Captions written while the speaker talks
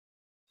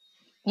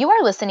You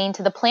are listening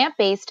to the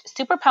Plant-Based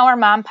Superpower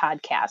Mom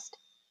podcast,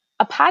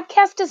 a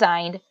podcast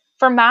designed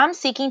for moms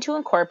seeking to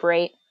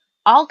incorporate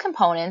all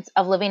components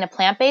of living a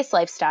plant-based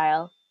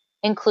lifestyle,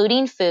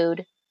 including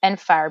food and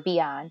far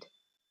beyond.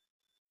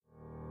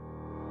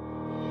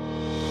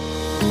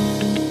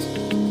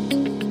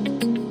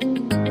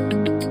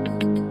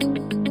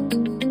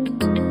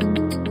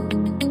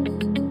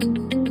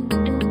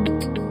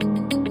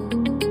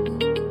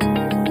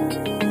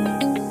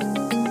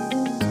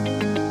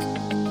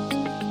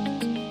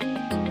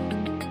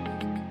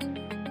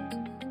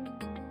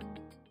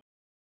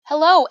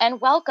 Hello and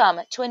welcome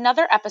to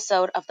another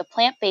episode of the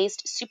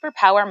Plant-Based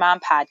Superpower Mom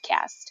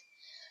podcast.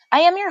 I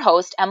am your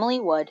host, Emily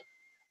Wood,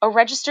 a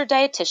registered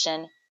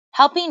dietitian,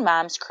 helping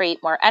moms create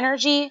more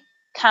energy,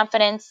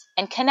 confidence,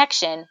 and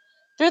connection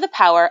through the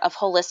power of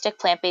holistic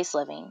plant-based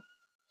living.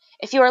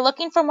 If you are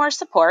looking for more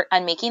support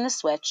on making the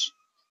switch,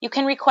 you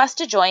can request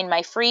to join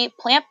my free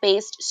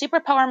Plant-Based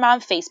Superpower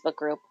Mom Facebook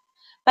group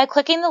by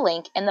clicking the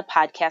link in the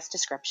podcast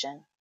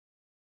description.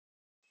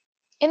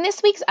 In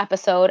this week's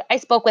episode, I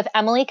spoke with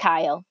Emily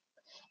Kyle,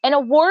 an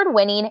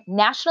award-winning,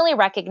 nationally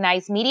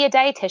recognized media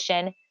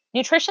dietitian,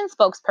 nutrition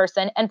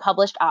spokesperson, and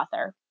published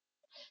author.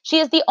 She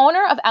is the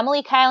owner of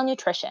Emily Kyle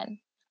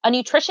Nutrition, a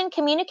nutrition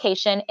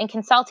communication and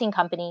consulting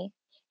company,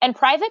 and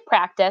private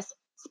practice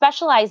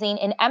specializing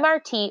in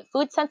MRT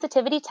food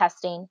sensitivity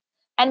testing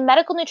and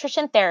medical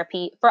nutrition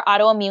therapy for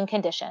autoimmune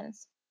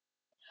conditions.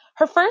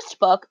 Her first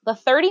book, The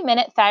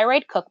 30-Minute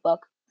Thyroid Cookbook,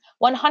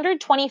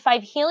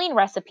 125 Healing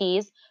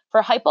Recipes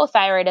for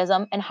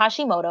Hypothyroidism and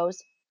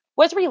Hashimoto's,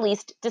 was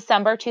released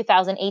December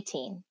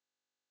 2018.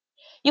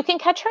 You can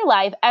catch her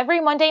live every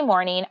Monday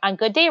morning on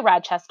Good Day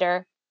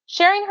Rochester,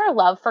 sharing her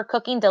love for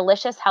cooking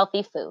delicious,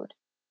 healthy food.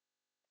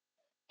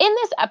 In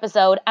this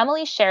episode,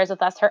 Emily shares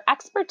with us her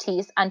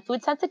expertise on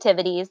food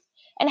sensitivities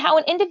and how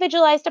an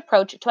individualized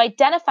approach to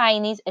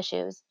identifying these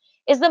issues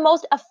is the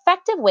most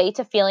effective way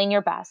to feeling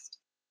your best.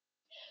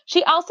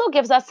 She also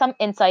gives us some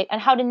insight on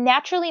how to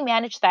naturally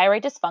manage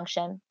thyroid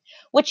dysfunction,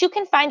 which you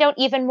can find out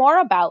even more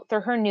about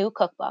through her new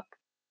cookbook.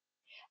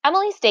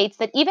 Emily states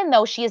that even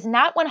though she is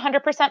not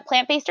 100%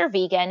 plant-based or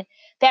vegan,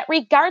 that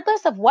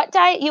regardless of what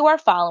diet you are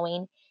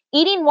following,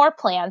 eating more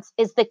plants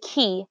is the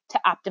key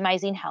to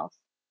optimizing health.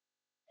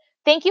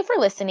 Thank you for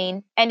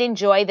listening and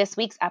enjoy this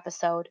week's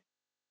episode.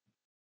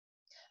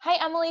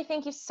 Hi, Emily.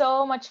 Thank you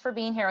so much for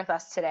being here with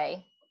us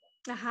today.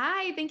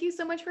 Hi, thank you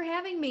so much for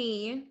having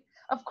me.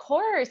 Of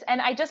course. And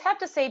I just have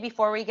to say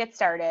before we get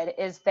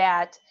started is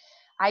that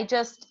I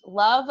just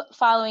love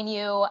following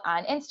you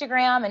on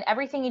Instagram and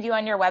everything you do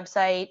on your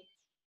website,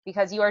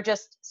 because you are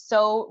just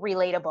so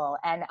relatable.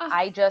 And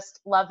I just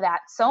love that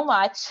so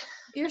much.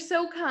 You're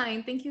so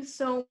kind. Thank you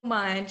so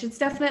much. It's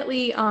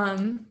definitely a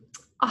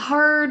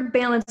hard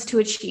balance to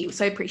achieve.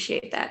 So I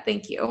appreciate that.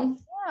 Thank you.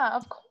 Yeah,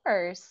 of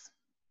course.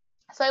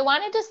 So I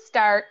wanted to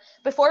start,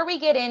 before we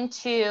get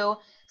into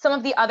some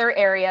of the other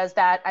areas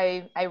that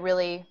I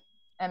really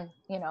am,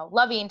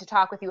 loving to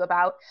talk with you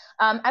about,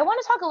 I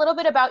want to talk a little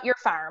bit about your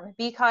farm,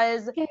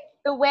 because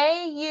the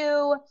way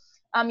you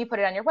put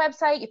it on your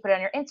website, you put it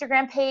on your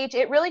Instagram page,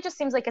 it really just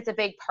seems like it's a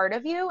big part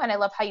of you. And I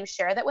love how you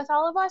share that with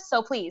all of us.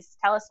 So please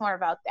tell us more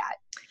about that.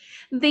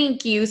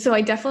 Thank you. So I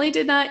definitely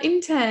did not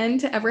intend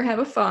to ever have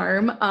a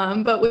farm,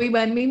 but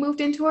when we moved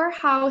into our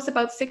house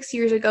about 6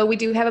 years ago, we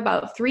do have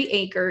about 3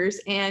 acres,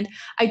 and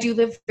I do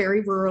live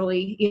very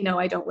rurally.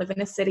 I don't live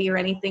in a city or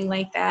anything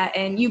like that.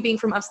 And you being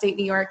from upstate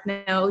New York,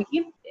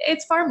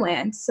 it's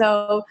farmland.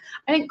 So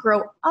I didn't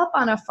grow up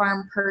on a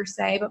farm per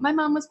se, but my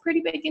mom was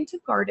pretty big into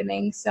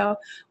gardening. So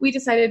we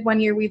decided one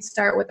year we'd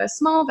start with a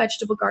small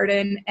vegetable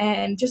garden,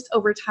 and just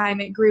over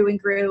time it grew and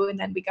grew, and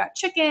then we got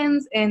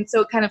chickens, and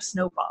so it kind of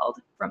snowballed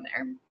from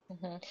there.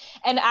 Mm-hmm.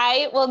 And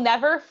I will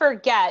never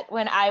forget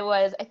when I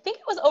think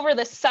it was over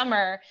the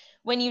summer,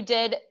 when you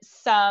did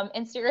some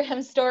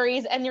Instagram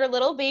stories and your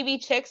little baby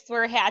chicks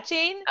were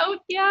hatching. Oh,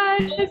 yes.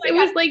 It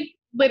was like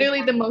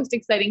literally the most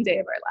exciting day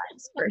of our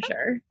lives, for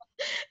sure.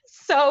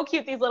 So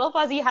cute. These little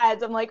fuzzy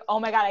heads. I'm like, oh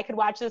my God, I could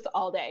watch this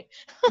all day.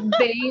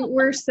 They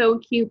were so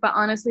cute, but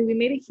honestly, we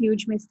made a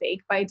huge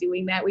mistake by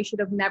doing that. We should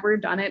have never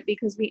done it,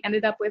 because we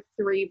ended up with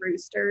 3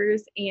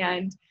 roosters,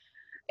 and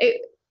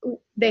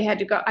they had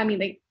to go. I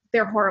mean,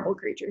 they're horrible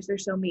creatures. They're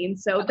so mean.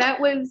 So that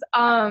was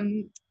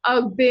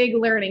a big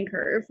learning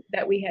curve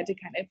that we had to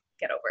kind of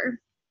get over.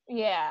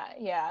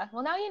 Yeah.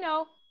 Well, now you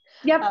know.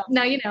 Yep.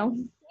 Now you know.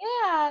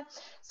 Yeah.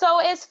 So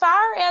as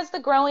far as the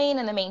growing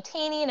and the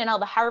maintaining and all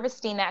the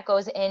harvesting that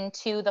goes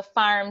into the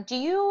farm, do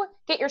you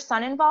get your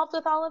son involved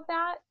with all of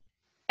that?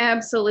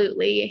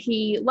 Absolutely.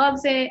 He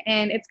loves it.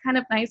 And it's kind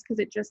of nice because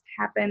it just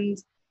happened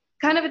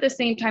kind of at the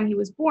same time he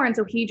was born.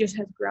 So he just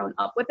has grown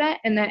up with it,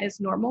 and that is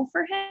normal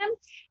for him.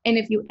 And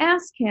if you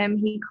ask him,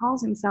 he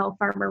calls himself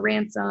Farmer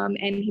Ransom,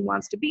 and he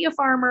wants to be a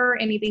farmer,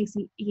 and he thinks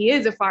he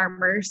is a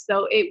farmer.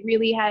 So it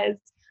really has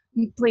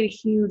played a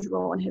huge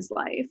role in his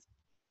life.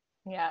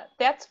 Yeah,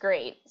 that's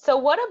great. So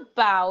what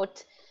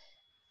about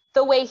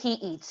the way he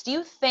eats? Do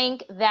you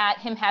think that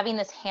him having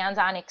this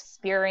hands-on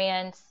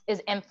experience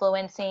is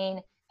influencing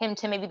him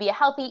to maybe be a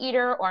healthy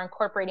eater or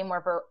incorporating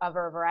more of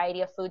a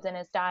variety of foods in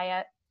his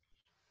diet?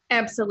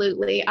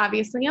 Absolutely.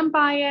 Obviously, I'm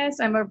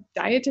biased. I'm a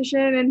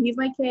dietitian and he's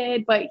my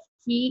kid, but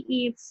he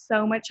eats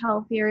so much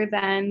healthier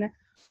than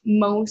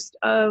most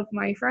of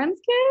my friends'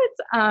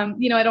 kids.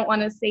 I don't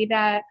want to say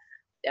that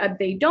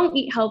they don't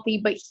eat healthy,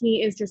 but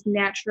he is just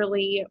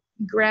naturally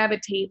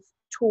gravitates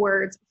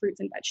towards fruits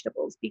and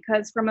vegetables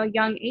because from a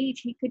young age,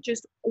 he could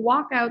just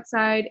walk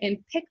outside and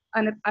pick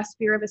a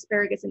spear of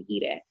asparagus and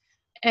eat it.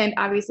 And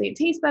obviously it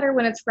tastes better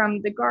when it's from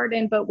the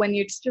garden, but when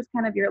it's just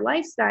kind of your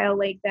lifestyle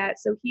like that,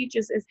 so he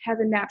just has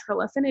a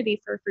natural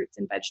affinity for fruits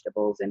and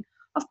vegetables. And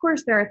of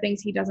course there are things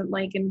he doesn't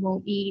like and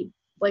won't eat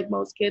like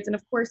most kids, and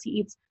of course he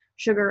eats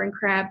sugar and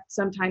crab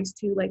sometimes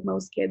too like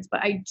most kids, but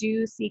I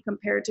do see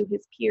compared to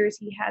his peers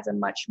he has a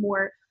much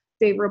more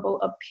favorable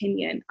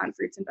opinion on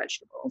fruits and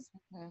vegetables.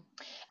 Mm-hmm.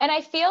 And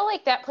I feel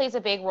like that plays a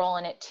big role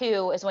in it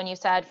too, is when you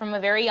said from a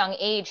very young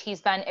age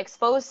he's been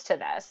exposed to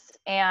this.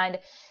 And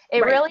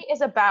it Right. really is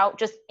about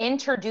just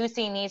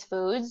introducing these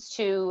foods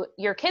to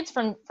your kids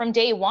from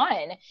day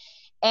one.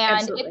 And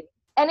Absolutely.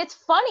 it's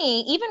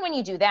funny, even when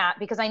you do that,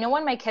 because I know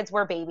when my kids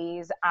were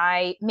babies,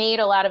 I made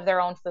a lot of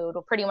their own food,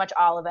 or pretty much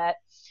all of it.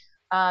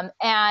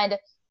 And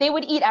they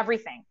would eat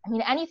everything. I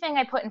mean, anything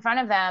I put in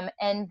front of them.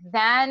 And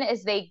then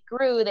as they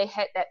grew, they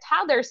hit that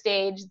toddler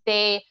stage,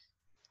 they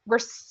were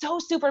so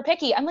super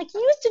picky. I'm like,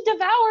 you used to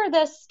devour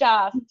this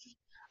stuff.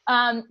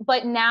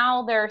 But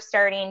now they're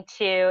starting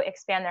to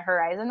expand their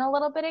horizon a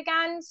little bit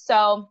again.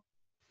 So,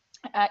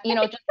 I think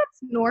that's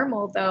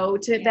normal though,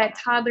 to that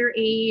toddler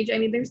age. I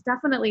mean, there's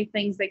definitely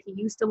things that he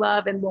used to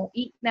love and won't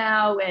eat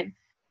now. And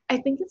I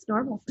think it's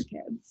normal for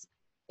kids.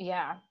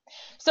 Yeah.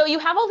 So you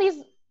have all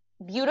these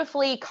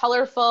beautifully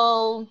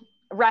colorful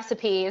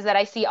recipes that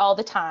I see all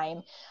the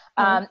time.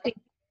 Oh,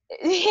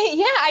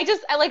 Yeah,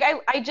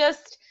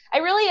 I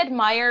really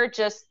admire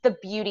just the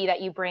beauty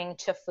that you bring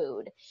to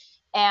food.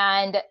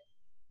 And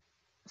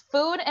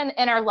food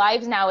in our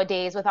lives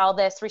nowadays with all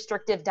this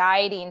restrictive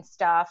dieting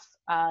stuff,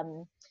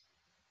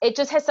 it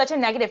just has such a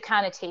negative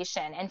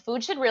connotation, and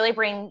food should really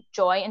bring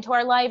joy into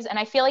our lives. And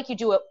I feel like you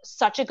do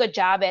such a good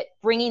job at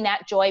bringing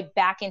that joy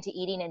back into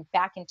eating and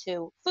back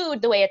into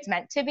food the way it's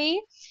meant to be.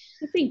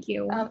 thank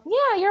you.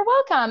 Yeah, you're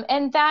welcome.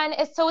 And then,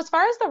 so as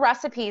far as the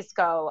recipes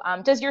go,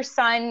 does your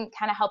son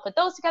kind of help put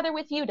those together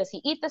with you? Does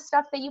he eat the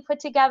stuff that you put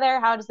together?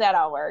 How does that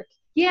all work?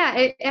 Yeah,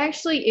 it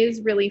actually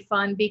is really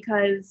fun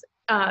because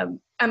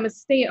I'm a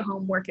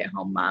stay-at-home,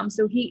 work-at-home mom.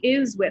 So he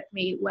is with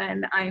me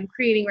when I'm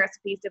creating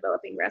recipes,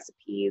 developing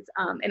recipes.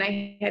 And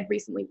I had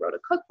recently wrote a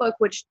cookbook,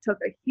 which took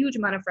a huge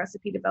amount of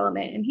recipe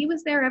development. And he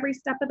was there every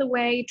step of the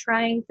way,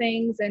 trying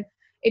things. And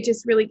it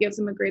just really gives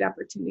him a great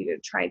opportunity to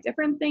try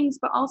different things,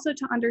 but also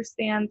to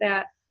understand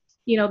that,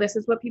 this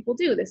is what people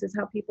do. This is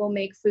how people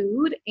make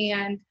food.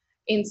 And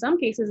in some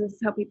cases, this is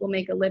how people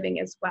make a living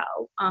as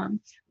well.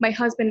 My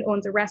husband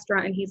owns a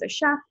restaurant and he's a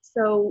chef,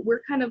 so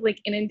we're kind of like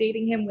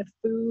inundating him with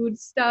food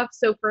stuff.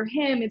 So for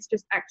him, it's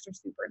just extra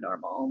super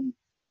normal.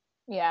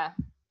 Yeah.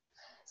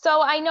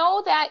 So I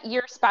know that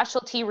your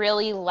specialty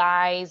really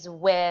lies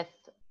with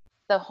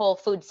the whole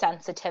food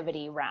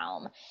sensitivity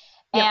realm.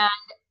 Yep. And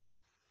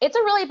it's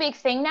a really big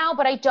thing now,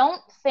 but I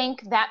don't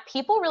think that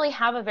people really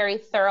have a very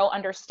thorough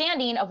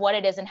understanding of what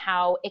it is and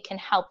how it can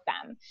help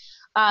them.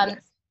 Yes.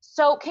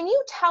 So can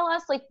you tell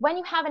us, like, when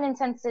you have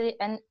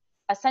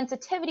a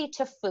sensitivity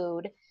to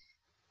food,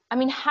 I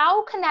mean,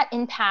 how can that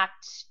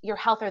impact your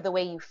health or the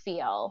way you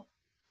feel?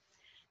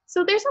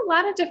 So there's a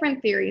lot of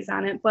different theories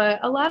on it, but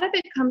a lot of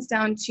it comes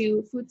down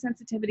to food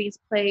sensitivities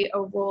play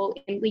a role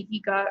in leaky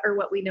gut, or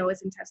what we know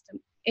as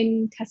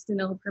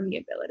intestinal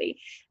permeability.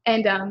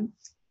 And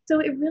so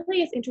it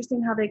really is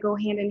interesting how they go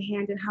hand in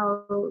hand, and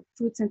how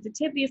food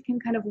sensitivities can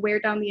kind of wear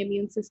down the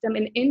immune system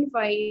and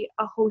invite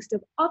a host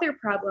of other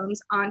problems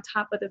on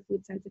top of the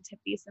food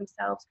sensitivities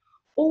themselves,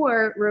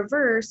 or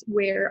reverse,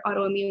 where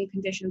autoimmune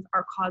conditions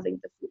are causing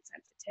the food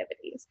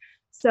sensitivities.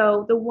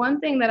 So the one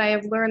thing that I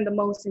have learned the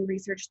most and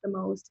researched the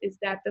most is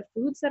that the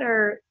foods that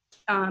are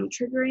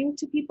triggering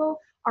to people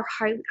are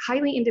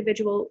highly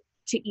individual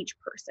to each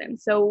person.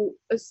 So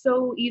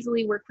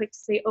easily we're quick to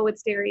say, oh,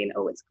 it's dairy and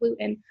oh, it's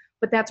gluten,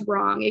 but that's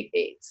wrong.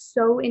 It's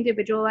so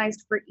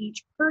individualized for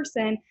each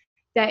person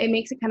that it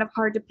makes it kind of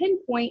hard to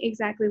pinpoint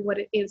exactly what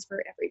it is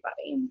for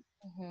everybody.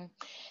 Mm-hmm.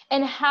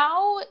 And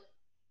how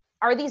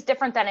are these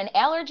different than an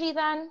allergy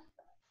then?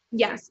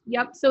 Yes,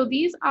 yep. So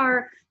these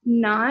are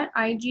not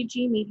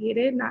IgG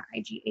mediated, not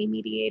IgA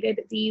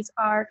mediated. These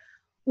are,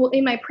 well,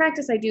 in my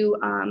practice, I do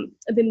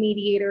the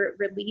mediator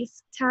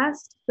release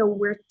test. So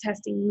we're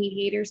testing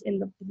mediators in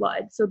the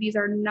blood. So these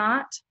are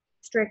not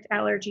strict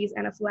allergies,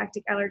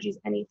 anaphylactic allergies,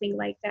 anything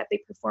like that. They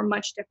perform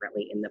much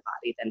differently in the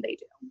body than they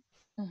do.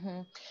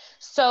 Mm-hmm.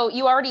 So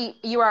you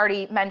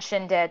already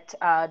mentioned it,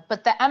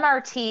 but the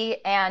MRT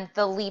and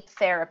the LEAP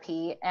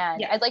therapy, and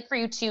Yes. I'd like for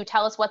you to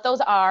tell us what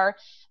those are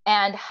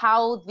and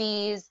how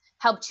these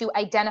help to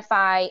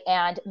identify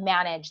and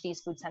manage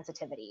these food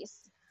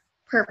sensitivities.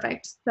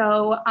 Perfect.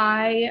 So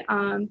I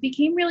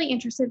became really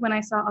interested when I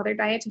saw other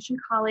dietitian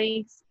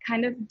colleagues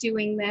kind of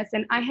doing this,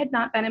 and I had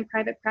not been in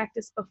private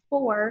practice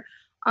before.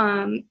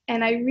 And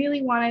I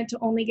really wanted to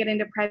only get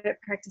into private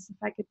practice if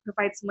I could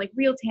provide some like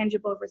real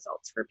tangible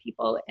results for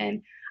people.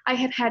 And I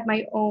had had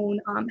my own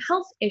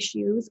health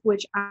issues,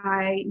 which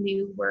I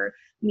knew were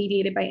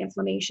mediated by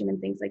inflammation and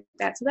things like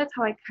that. So that's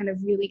how I kind of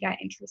really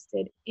got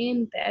interested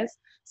in this.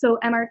 So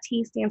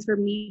MRT stands for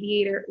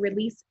Mediator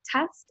Release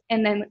Test,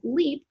 and then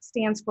LEAP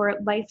stands for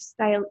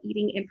Lifestyle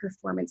Eating and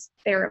Performance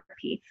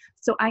Therapy.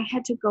 So I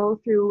had to go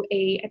through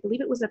I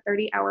believe it was a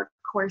 30-hour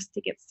course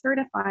to get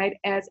certified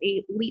as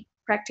a LEAP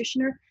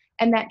practitioner.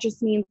 And that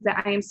just means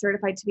that I am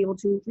certified to be able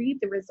to read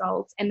the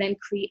results and then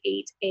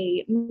create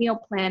a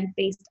meal plan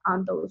based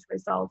on those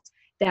results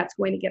that's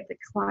going to get the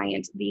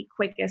client the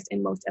quickest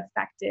and most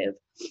effective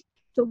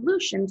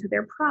solution to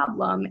their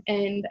problem.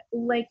 And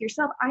like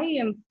yourself, I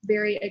am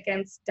very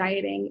against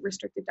dieting,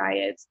 restricted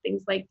diets,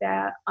 things like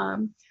that.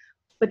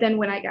 But then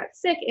when I got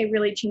sick, it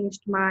really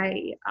changed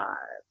my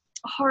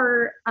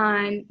heart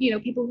on,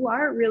 people who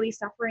are really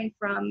suffering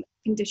from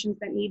conditions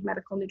that need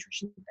medical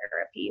nutrition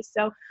therapy.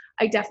 So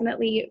I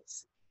definitely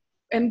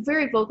am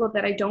very vocal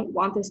that I don't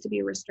want this to be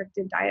a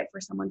restricted diet for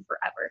someone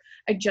forever.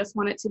 I just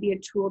want it to be a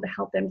tool to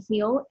help them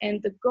heal.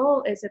 And the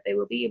goal is that they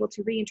will be able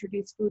to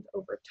reintroduce foods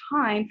over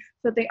time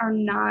so that they are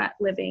not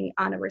living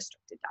on a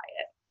restricted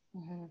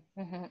diet.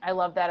 Mm-hmm, mm-hmm. I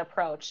love that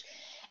approach.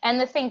 And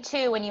the thing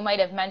too, and you might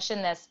have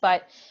mentioned this,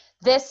 but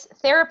this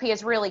therapy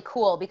is really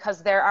cool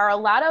because there are a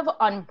lot of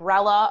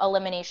umbrella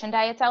elimination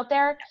diets out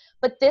there,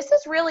 but this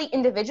is really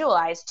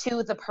individualized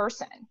to the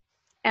person.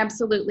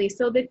 Absolutely.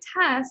 So the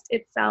test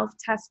itself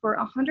tests for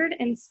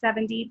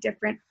 170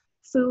 different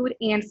food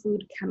and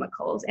food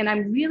chemicals. And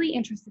I'm really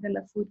interested in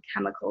the food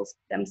chemicals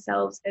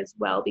themselves as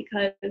well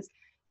because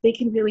they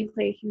can really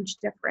play a huge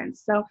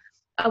difference. So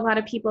a lot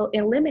of people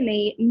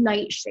eliminate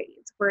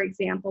nightshades, for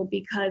example,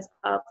 because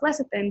of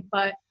lecithin,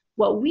 but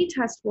what we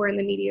test for in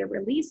the media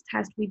release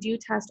test, we do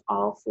test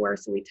all four.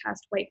 So we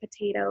test white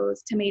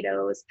potatoes,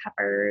 tomatoes,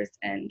 peppers,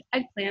 and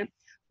eggplant.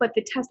 But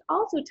the test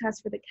also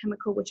tests for the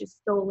chemical, which is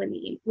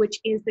solanine, which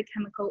is the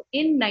chemical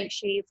in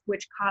nightshades,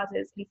 which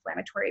causes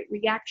inflammatory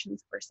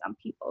reactions for some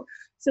people.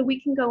 So we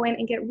can go in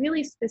and get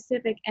really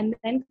specific and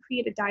then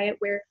create a diet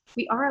where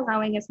we are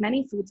allowing as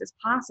many foods as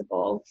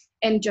possible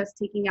and just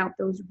taking out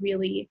those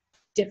really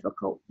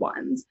difficult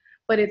ones.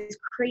 But it's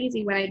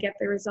crazy when I get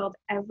the result.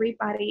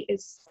 Everybody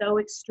is so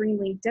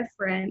extremely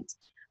different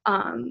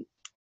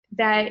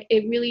that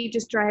it really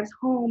just drives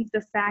home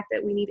the fact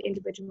that we need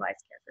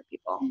individualized care for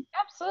people.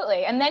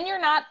 Absolutely. And then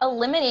you're not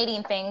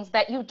eliminating things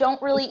that you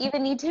don't really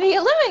even need to be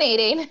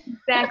eliminating.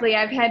 Exactly.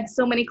 I've had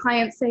so many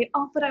clients say,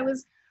 oh, but I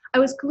was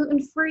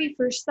gluten-free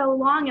for so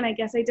long and I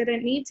guess I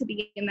didn't need to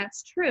be. And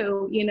that's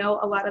true.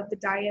 A lot of the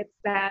diets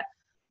that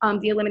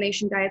the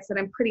elimination diets that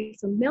I'm pretty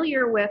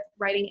familiar with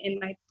writing in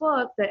my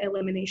book, the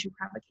elimination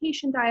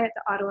provocation diet,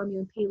 the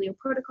autoimmune paleo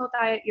protocol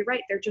diet, you're right,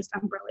 they're just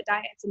umbrella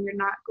diets and you're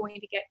not going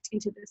to get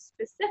into the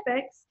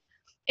specifics.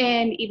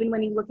 And even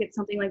when you look at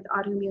something like the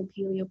autoimmune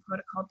paleo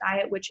protocol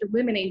diet, which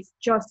eliminates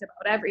just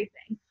about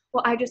everything.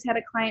 Well, I just had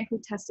a client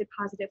who tested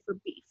positive for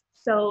beef.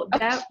 So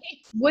that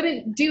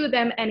wouldn't do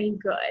them any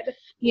good,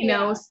 you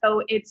know?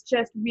 So it's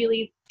just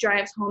really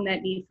drives home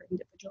that need for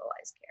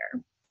individualized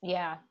care.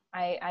 Yeah,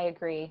 I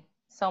agree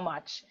so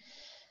much.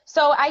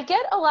 So I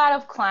get a lot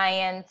of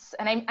clients,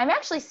 and I'm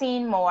actually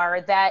seeing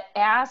more that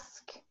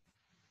ask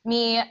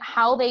me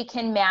how they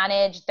can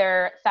manage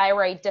their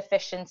thyroid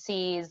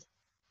deficiencies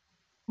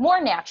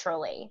more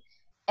naturally.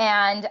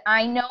 And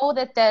I know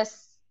that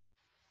this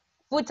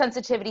food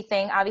sensitivity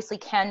thing obviously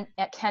can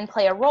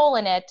play a role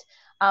in it,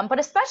 but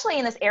especially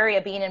in this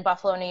area, being in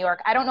Buffalo, New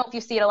York. I don't know if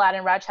you see it a lot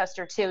in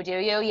Rochester too, do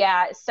you?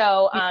 Yeah.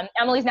 So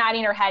Emily's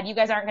nodding her head. You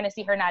guys aren't going to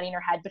see her nodding her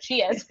head, but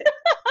she is.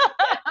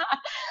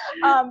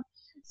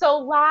 So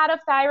a lot of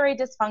thyroid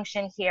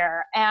dysfunction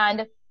here.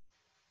 And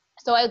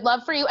so I'd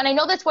love for you, and I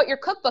know that's what your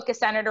cookbook is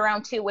centered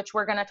around too, which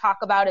we're going to talk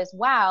about as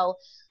well.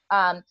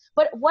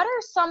 But what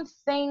are some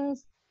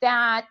things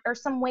that, or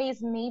some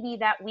ways maybe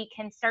that we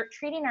can start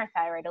treating our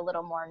thyroid a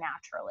little more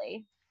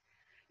naturally?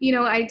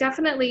 I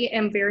definitely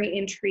am very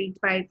intrigued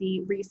by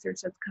the research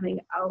that's coming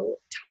out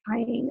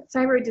tying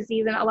thyroid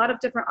disease and a lot of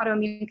different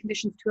autoimmune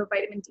conditions to a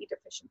vitamin D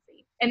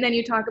deficiency. And then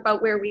you talk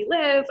about where we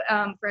live.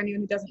 For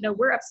anyone who doesn't know,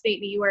 we're upstate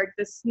New York,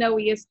 the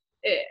snowiest,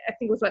 I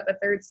think was the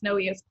third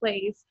snowiest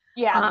place.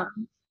 Yeah.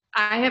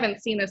 I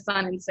haven't seen the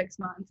sun in 6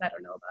 months. I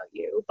don't know about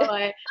you,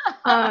 but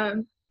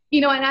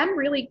and I'm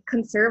really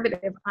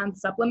conservative on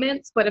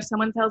supplements, but if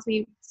someone tells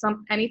me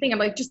anything, I'm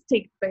like, just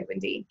take vitamin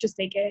D, just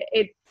take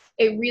it.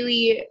 It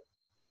really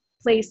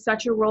plays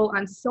such a role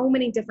on so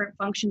many different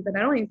functions that I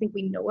don't even think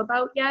we know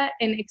about yet.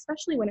 And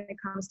especially when it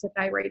comes to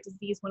thyroid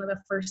disease, one of the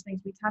first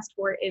things we test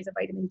for is a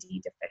vitamin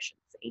D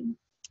deficiency.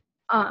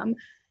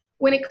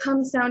 When it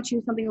comes down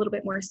to something a little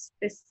bit more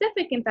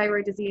specific in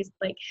thyroid disease,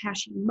 like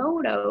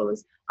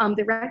Hashimoto's,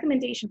 the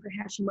recommendation for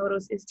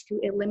Hashimoto's is to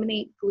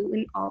eliminate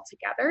gluten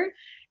altogether.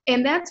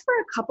 And that's for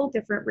a couple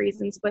different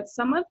reasons, but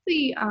some of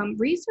the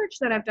research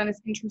that I've done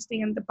is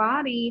interesting, and the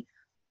body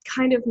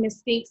kind of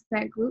mistakes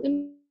that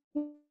gluten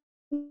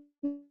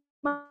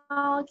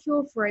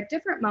molecule for a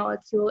different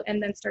molecule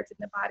and then starts in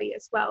the body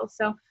as well.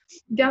 So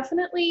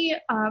definitely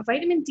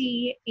vitamin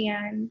D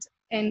and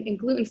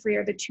gluten-free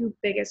are the two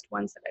biggest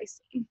ones that I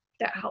see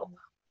that help.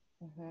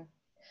 Mm-hmm.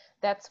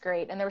 That's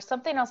great. And there was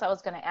something else I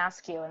was going to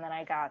ask you, and then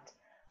I got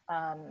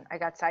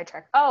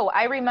sidetracked. Oh,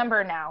 I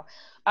remember now.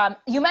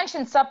 You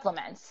mentioned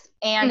supplements,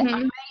 and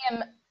I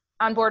am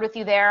on board with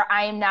you there.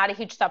 I am not a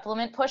huge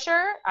supplement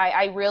pusher.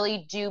 I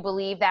really do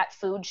believe that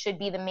food should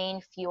be the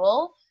main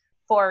fuel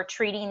for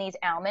treating these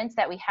ailments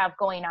that we have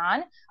going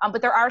on.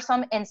 But there are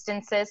some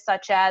instances,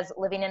 such as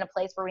living in a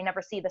place where we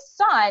never see the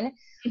sun,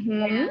 where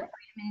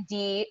vitamin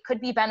D could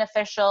be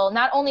beneficial,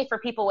 not only for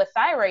people with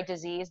thyroid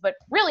disease, but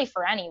really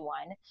for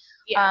anyone.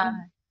 Yeah.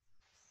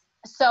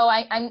 So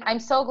I'm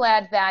so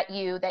glad that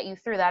you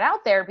threw that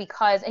out there,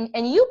 because,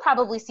 and you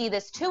probably see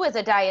this too as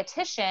a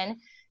dietitian,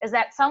 is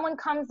that someone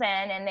comes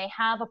in and they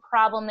have a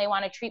problem they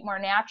want to treat more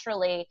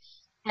naturally,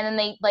 and then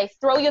they like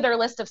throw you their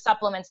list of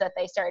supplements that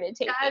they started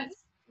taking.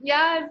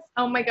 Yes.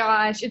 Oh my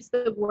gosh, it's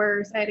the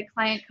worst. I had a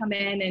client come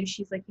in and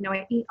she's like,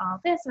 I eat all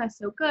this and it's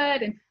so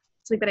good. And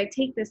she's like, but I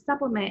take this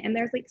supplement and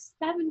there's like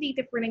 70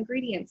 different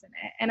ingredients in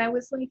it. And I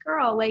was like,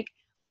 girl, like,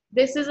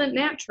 this isn't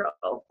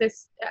natural.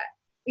 This,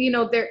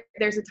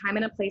 there's a time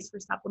and a place for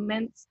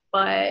supplements,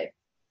 but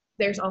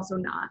there's also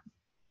not.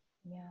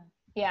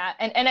 Yeah.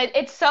 And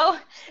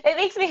it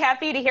makes me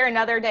happy to hear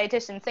another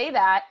dietitian say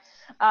that,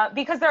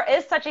 because there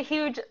is such a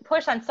huge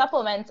push on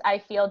supplements, I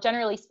feel,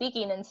 generally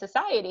speaking, in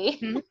society.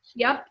 Mm-hmm.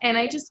 Yep. And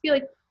I just feel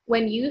like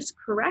when used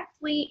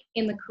correctly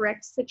in the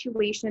correct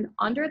situation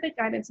under the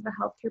guidance of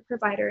a healthcare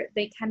provider,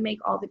 they can make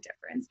all the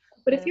difference.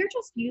 But if you're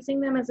just using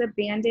them as a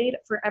Band-Aid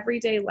for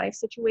everyday life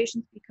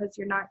situations because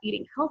you're not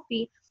eating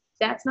healthy,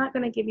 that's not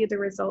going to give you the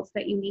results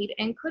that you need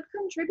and could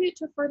contribute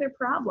to further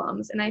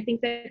problems. And I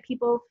think that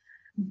people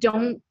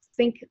don't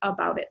think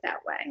about it that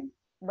way.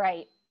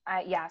 Right.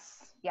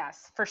 Yes,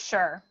 for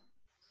sure.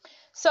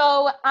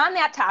 So on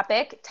that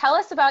topic, tell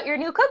us about your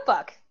new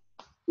cookbook.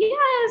 Yeah,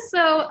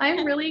 so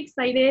I'm really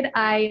excited.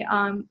 I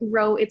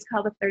wrote, it's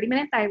called the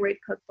 30-Minute Thyroid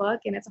Cookbook,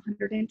 and it's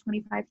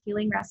 125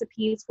 healing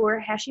recipes for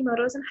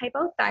Hashimoto's and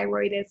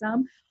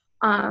hypothyroidism.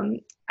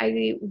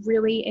 I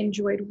really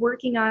enjoyed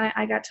working on it.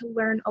 I got to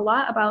learn a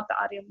lot about the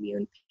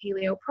autoimmune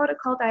paleo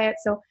protocol diet.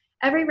 So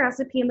every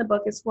recipe in the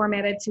book is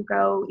formatted to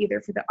go either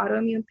for the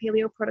autoimmune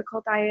paleo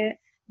protocol diet,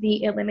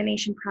 the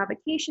elimination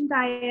provocation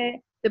diet,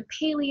 the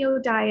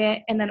paleo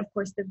diet, and then of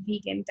course the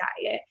vegan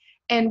diet.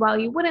 And while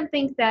you wouldn't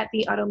think that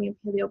the autoimmune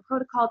paleo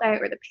protocol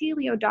diet or the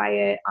paleo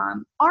diet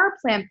are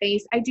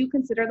plant-based, I do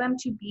consider them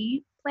to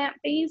be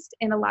plant-based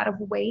in a lot of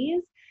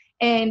ways.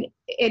 And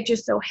it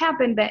just so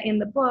happened that in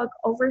the book,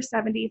 over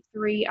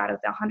 73 out of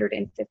the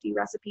 150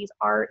 recipes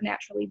are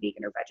naturally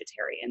vegan or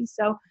vegetarian.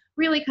 So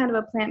really kind of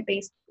a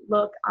plant-based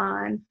look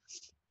on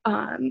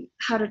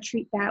how to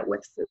treat that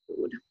with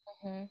food.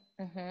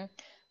 Mm-hmm, mm-hmm.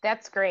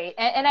 That's great.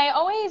 And I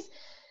always,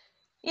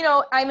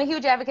 I'm a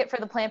huge advocate for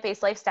the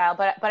plant-based lifestyle,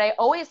 but I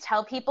always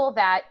tell people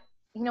that,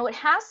 it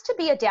has to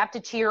be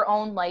adapted to your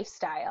own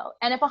lifestyle.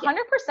 And if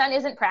 100%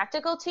 isn't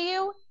practical to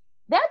you,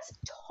 that's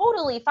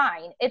totally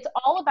fine. It's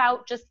all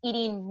about just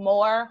eating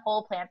more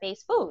whole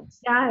plant-based foods.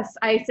 Yes,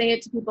 I say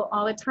it to people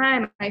all the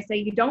time. I say,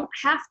 you don't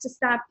have to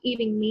stop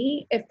eating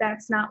meat if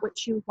that's not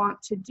what you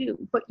want to do,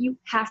 but you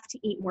have to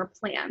eat more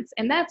plants.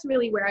 And that's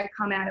really where I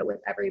come at it with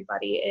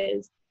everybody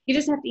is you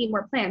just have to eat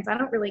more plants. I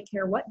don't really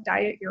care what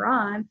diet you're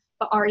on,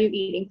 but are you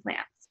eating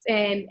plants?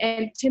 And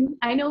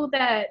I know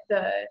that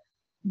the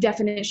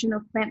definition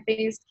of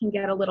plant-based can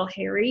get a little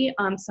hairy.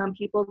 Some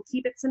people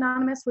keep it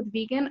synonymous with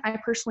vegan. I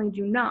personally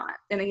do not.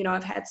 And,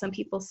 I've had some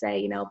people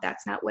say,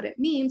 that's not what it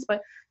means. But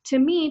to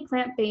me,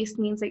 plant-based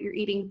means that you're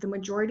eating the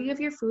majority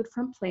of your food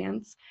from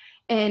plants.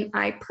 And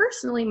I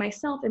personally,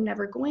 myself, am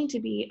never going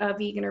to be a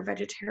vegan or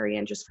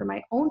vegetarian just for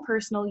my own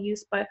personal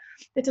use. But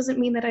that doesn't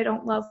mean that I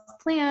don't love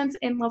plants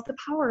and love the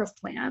power of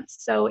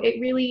plants. So it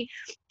really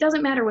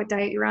doesn't matter what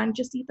diet you're on,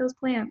 just eat those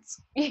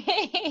plants.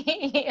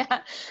 Yeah.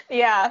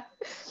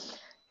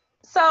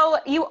 So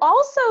you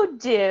also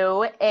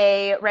do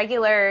a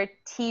regular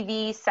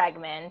TV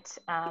segment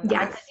on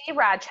TV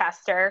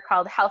Rochester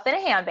called Health in a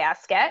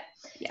Handbasket.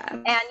 Yes.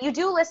 And you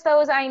do list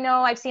those, I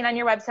know, I've seen on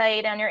your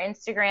website, on your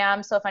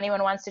Instagram. So if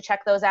anyone wants to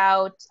check those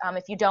out,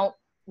 if you don't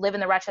live in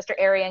the Rochester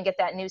area and get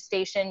that news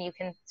station, you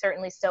can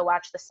certainly still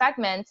watch the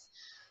segments.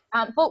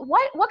 But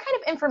what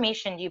kind of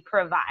information do you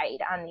provide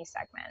on these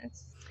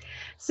segments?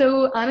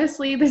 So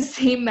honestly, the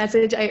same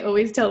message I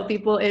always tell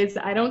people is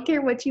I don't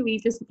care what you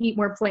eat, just eat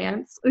more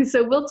plants.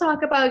 So we'll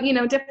talk about,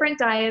 different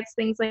diets,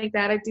 things like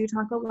that. I do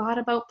talk a lot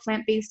about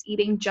plant-based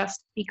eating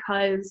just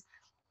because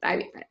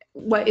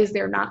what is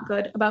there not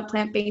good about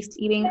plant-based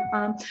eating?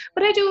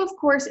 But I do, of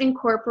course,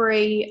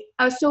 incorporate,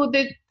 so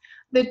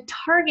the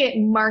target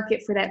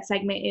market for that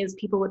segment is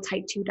people with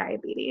type 2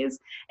 diabetes.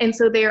 And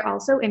so they're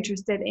also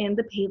interested in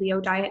the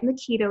paleo diet and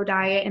the keto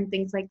diet and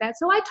things like that.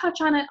 So I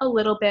touch on it a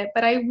little bit,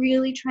 but I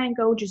really try and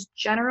go just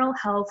general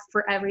health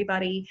for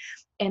everybody.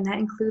 And that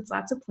includes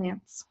lots of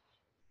plants.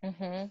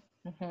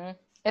 Mm-hmm. Mm-hmm.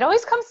 It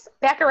always comes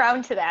back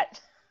around to that.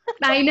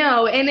 I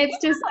know. And it's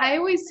just, I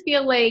always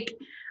feel like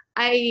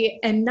I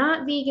am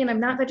not vegan, I'm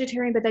not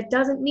vegetarian, but that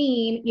doesn't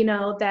mean,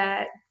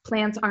 that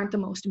plants aren't the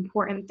most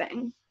important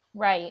thing.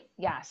 Right.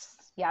 Yes.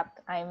 Yep.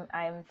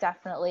 I'm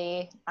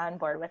definitely on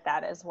board with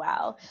that as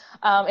well.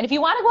 And if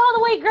you want to go all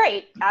the way,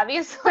 great.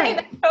 Obviously.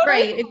 Right.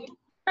 Totally.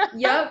 Right.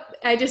 Yep.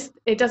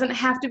 It doesn't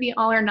have to be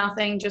all or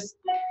nothing. Just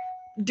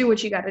do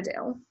what you got to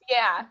do.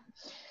 Yeah.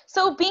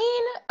 So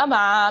being a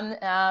mom,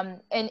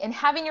 and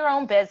having your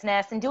own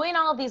business and doing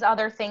all of these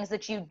other things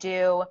that you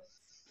do,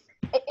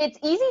 it's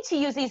easy to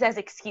use these as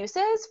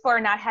excuses for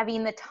not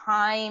having the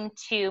time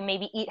to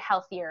maybe eat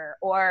healthier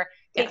or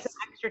take some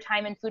extra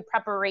time in food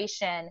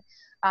preparation.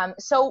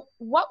 So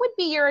what would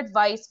be your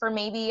advice for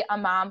maybe a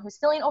mom who's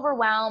feeling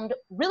overwhelmed,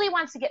 really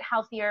wants to get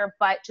healthier,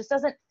 but just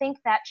doesn't think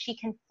that she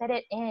can fit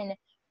it in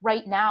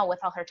right now with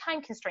all her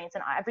time constraints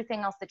and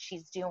everything else that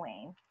she's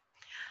doing?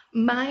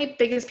 My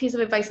biggest piece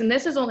of advice, and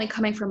this is only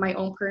coming from my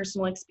own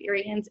personal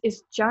experience,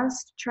 is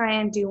just try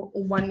and do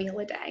one meal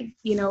a day.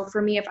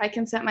 For me, if I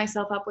can set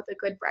myself up with a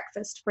good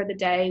breakfast for the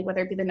day, whether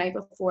it be the night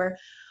before,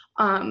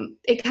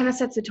 it kind of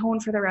sets the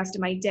tone for the rest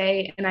of my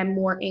day, and I'm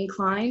more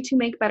inclined to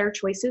make better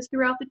choices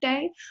throughout the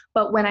day.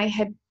 But when I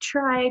had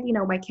tried,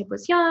 my kid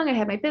was young, I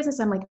had my business,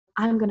 I'm like,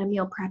 I'm going to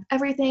meal prep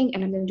everything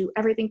and I'm going to do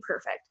everything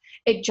perfect.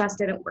 It just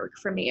didn't work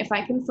for me. If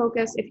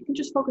you can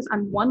just focus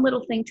on one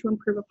little thing to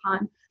improve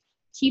upon,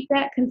 keep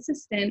that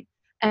consistent,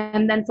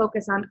 and then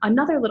focus on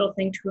another little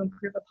thing to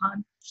improve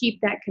upon, keep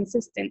that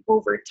consistent.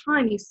 Over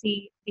time, you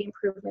see the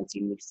improvements,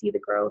 you see the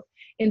growth,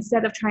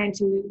 instead of trying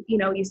to,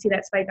 you see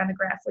that spike on the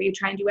graph where you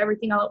try and do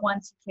everything all at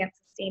once, you can't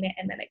sustain it,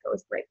 and then it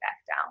goes right back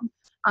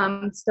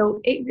down.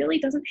 So it really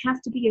doesn't have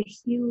to be a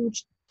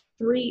huge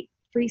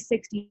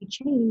 360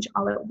 change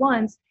all at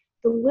once.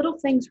 The little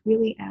things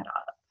really add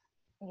up.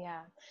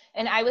 Yeah.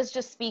 And I was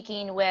just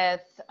speaking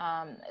with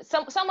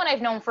someone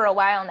I've known for a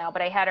while now,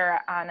 but I had her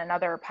on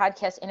another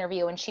podcast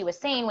interview, and she was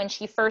saying when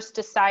she first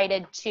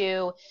decided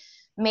to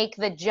make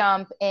the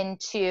jump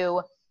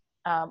into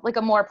like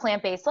a more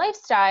plant-based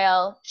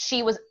lifestyle,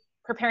 she was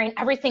preparing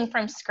everything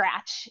from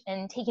scratch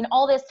and taking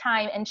all this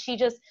time. And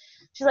she's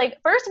like,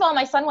 first of all,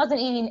 my son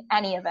wasn't eating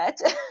any of it.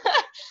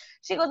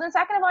 She goes, and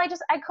second of all,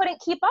 I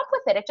couldn't keep up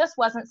with it. It just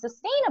wasn't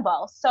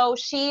sustainable. So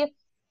she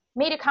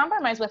made a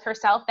compromise with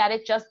herself that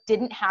it just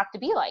didn't have to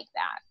be like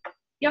that.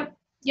 Yep.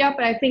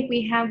 I think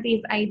we have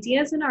these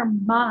ideas in our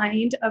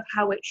mind of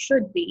how it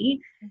should be.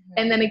 Mm-hmm.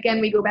 And then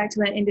again, we go back to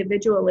that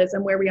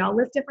individualism where we all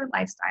live different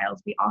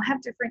lifestyles. We all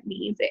have different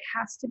needs. It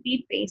has to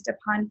be based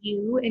upon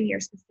you and your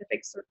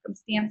specific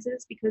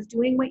circumstances, because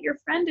doing what your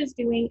friend is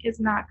doing is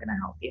not going to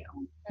help you.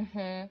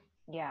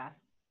 Mm-hmm. Yeah.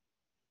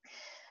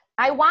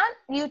 I want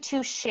you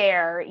to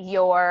share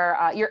your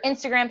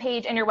Instagram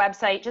page and your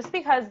website, just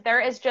because there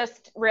is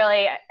just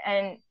really,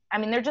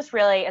 there just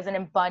really is an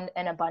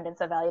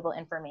abundance of valuable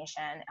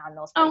information on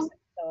those places.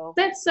 So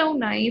that's so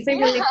nice. I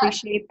really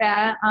appreciate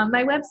that.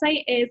 My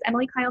website is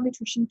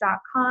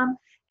emilykylenutrition.com,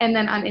 and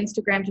then on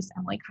Instagram, just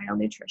Emily Kyle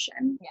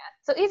Nutrition. Yeah,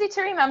 so easy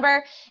to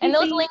remember. And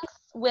those links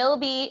will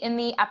be in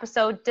the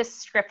episode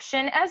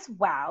description as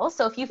well.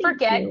 So if you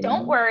forget,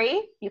 don't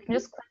worry. You can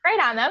just click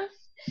right on them.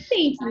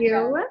 Thank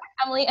you,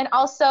 Emily. And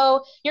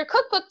also your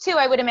cookbook too,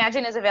 I would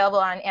imagine, is available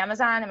on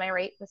Amazon. Am I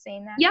right with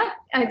saying that? Yeah,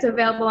 it's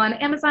available on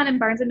Amazon and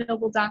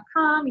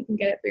barnesandnoble.com. You can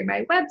get it through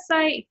my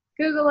website,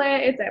 Google it,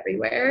 it's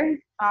everywhere.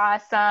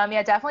 Awesome.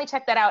 Yeah, definitely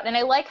check that out. And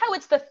I like how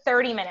it's the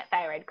 30-minute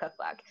thyroid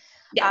cookbook.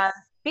 Yes.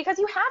 Because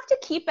you have to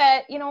keep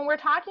it, when we're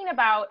talking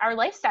about our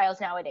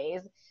lifestyles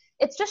nowadays,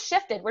 it's just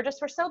shifted. We're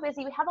so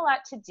busy. We have a lot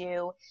to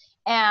do.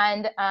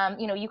 And,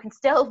 you can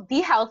still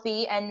be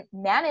healthy and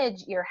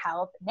manage your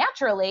health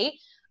naturally.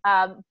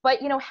 But,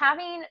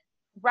 having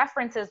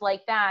references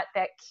like that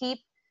keep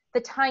the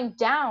time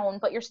down,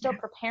 but you're still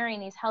preparing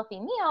these healthy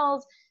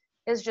meals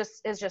is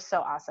just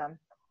so awesome.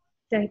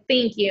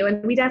 Thank you.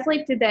 And we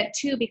definitely did that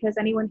too, because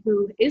anyone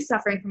who is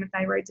suffering from a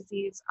thyroid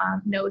disease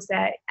knows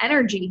that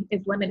energy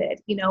is limited.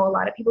 A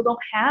lot of people don't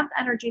have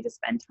energy to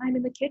spend time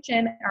in the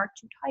kitchen, are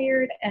too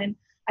tired, and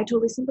I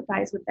totally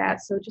sympathize with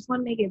that. So just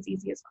want to make it as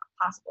easy as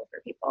possible for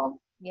people.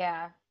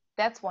 Yeah,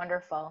 that's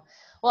wonderful.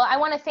 Well, I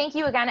want to thank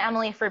you again,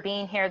 Emily, for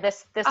being here.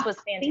 This was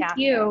fantastic. Thank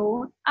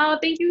you. Oh,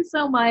 thank you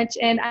so much.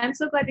 And I'm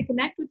so glad to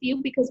connect with you,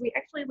 because we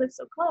actually live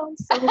so close.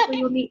 So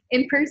hopefully we'll meet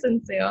in person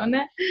soon.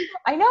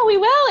 I know we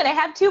will. And I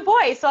have 2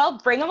 boys, so I'll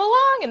bring them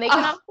along and they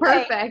can all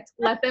play. Perfect.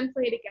 Let them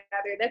play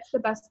together. That's the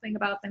best thing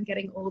about them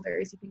getting older,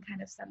 is you can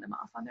kind of send them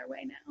off on their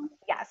way now.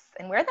 Yes.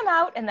 And wear them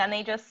out, and then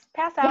they just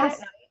pass out at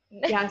night.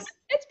 Yes.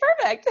 It's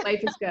perfect.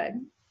 Life is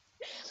good.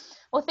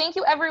 Well, thank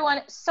you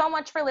everyone so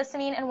much for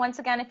listening. And once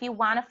again, if you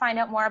want to find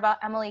out more about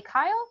Emily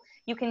Kyle,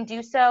 you can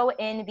do so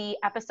in the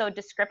episode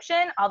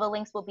description. All the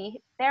links will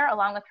be there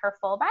along with her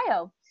full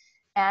bio.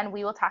 And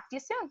we will talk to you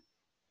soon.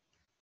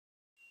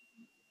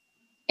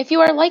 If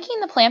you are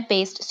liking the Plant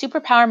Based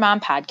Superpower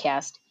Mom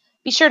podcast,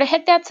 be sure to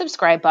hit that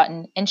subscribe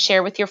button and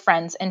share with your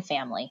friends and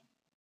family.